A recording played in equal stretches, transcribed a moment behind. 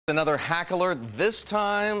Another hack alert. This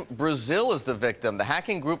time, Brazil is the victim. The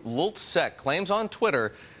hacking group Schatzker claims on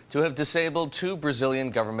Twitter to have disabled 2 Brazilian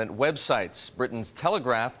government websites. Britain's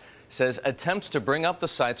Telegraph says attempts to bring up the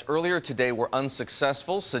sites earlier today were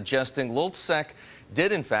unsuccessful, suggesting Schatzker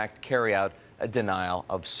did in fact carry out a denial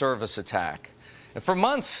of service attack. And for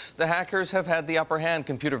months, the hackers have had the upper hand.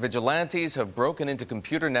 Computer vigilantes have broken into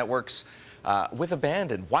computer networks with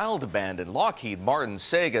wild abandon, Lockheed Martin,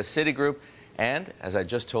 Sega, Citigroup, and, as I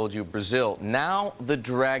just told you, Brazil. Now the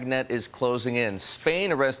dragnet is closing in.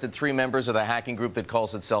 Spain arrested 3 members of the hacking group that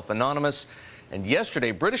calls itself Anonymous. And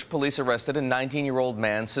yesterday, British police arrested a 19-year-old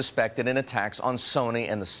man suspected in attacks on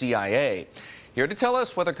Sony and the CIA. Here to tell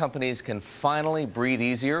us whether companies can finally breathe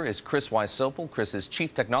easier is Chris Wysopal. Chris is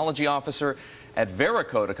Chief Technology Officer at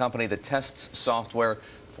Veracode, a company that tests software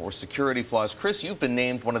for security flaws. Chris, you've been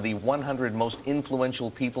named one of the 100 most influential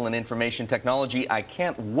people in information technology. I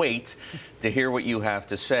can't wait to hear what you have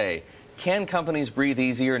to say. Can companies breathe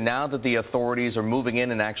easier now that the authorities are moving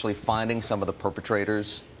in and actually finding some of the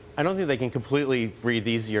perpetrators? I don't think they can completely breathe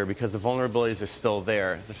easier because the vulnerabilities are still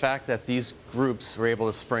there. The fact that these groups were able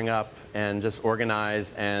to spring up and just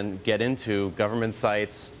organize and get into government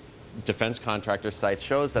sites, defense contractor sites,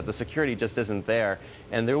 shows that the security just isn't there,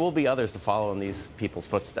 and there will be others to follow in these people's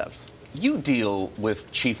footsteps. You deal with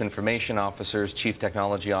chief information officers, chief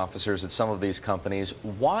technology officers at some of these companies.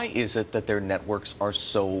 Why is it that their networks are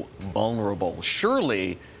so vulnerable?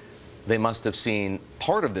 Surely they must have seen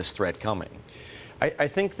part of this threat coming. I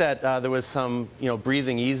think that there was some,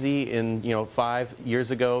 breathing easy in, 5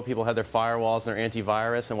 years ago. People had their firewalls and their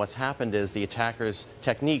antivirus, and what's happened is the attackers'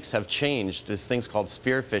 techniques have changed. There's things called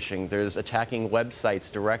spear phishing. There's attacking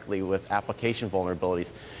websites directly with application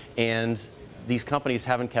vulnerabilities, and these companies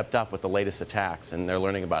haven't kept up with the latest attacks, and they're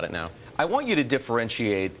learning about it now. I want you to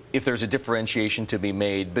differentiate, if there's a differentiation to be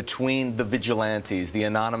made, between the vigilantes, the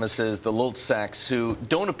anonymouses, the Schatzkers, who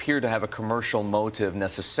don't appear to have a commercial motive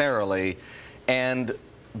necessarily, and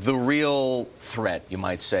the real threat, you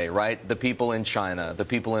might say, right? The people in China, the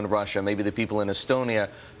people in Russia, maybe the people in Estonia,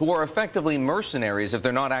 who are effectively mercenaries if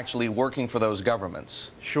they're not actually working for those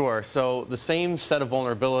governments. Sure. So the same set of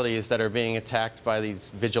vulnerabilities that are being attacked by these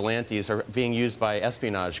vigilantes are being used by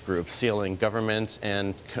espionage groups, stealing government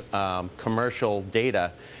and commercial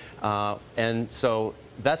data. And so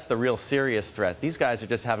that's the real serious threat. These guys are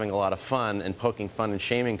just having a lot of fun and poking fun and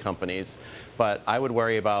shaming companies. But I would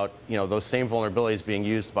worry about, those same vulnerabilities being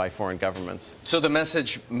used by foreign governments. So the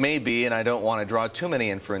message may be, and I don't want to draw too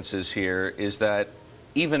many inferences here, is that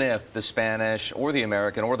even if the Spanish or the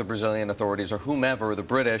American or the Brazilian authorities or whomever, the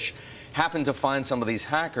British, happen to find some of these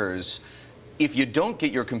hackers, if you don't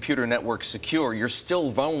get your computer network secure, you're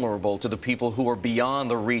still vulnerable to the people who are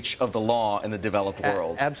beyond the reach of the law in the developed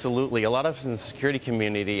world. Absolutely. A lot of us in the security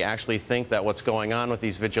community actually think that what's going on with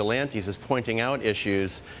these vigilantes is pointing out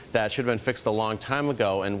issues that should have been fixed a long time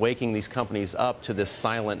ago and waking these companies up to this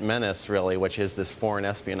silent menace, really, which is this foreign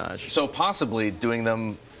espionage. So possibly doing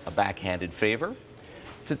them a backhanded favor?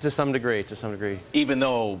 To some degree, Even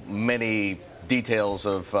though many details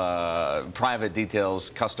of private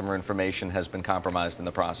details, customer information has been compromised in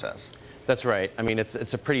the process. That's right. I mean,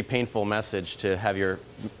 it's a pretty painful message to have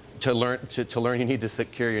to learn you need to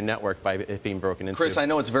secure your network by it being broken into. Chris, I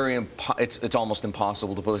know it's almost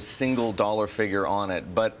impossible to put a single dollar figure on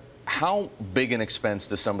it, but how big an expense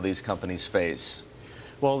do some of these companies face?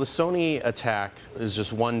 Well, the Sony attack is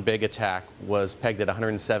just one big attack, was pegged at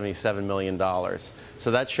 $177 million.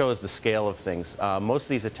 So that shows the scale of things. Most of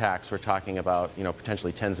these attacks, we're talking about,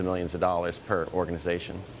 potentially tens of millions of dollars per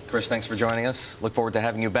organization. Chris, thanks for joining us. Look forward to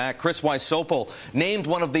having you back. Chris Wysopal, named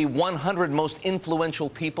one of the 100 most influential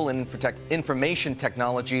people in information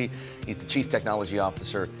technology. He's the Chief Technology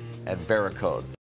Officer at Veracode.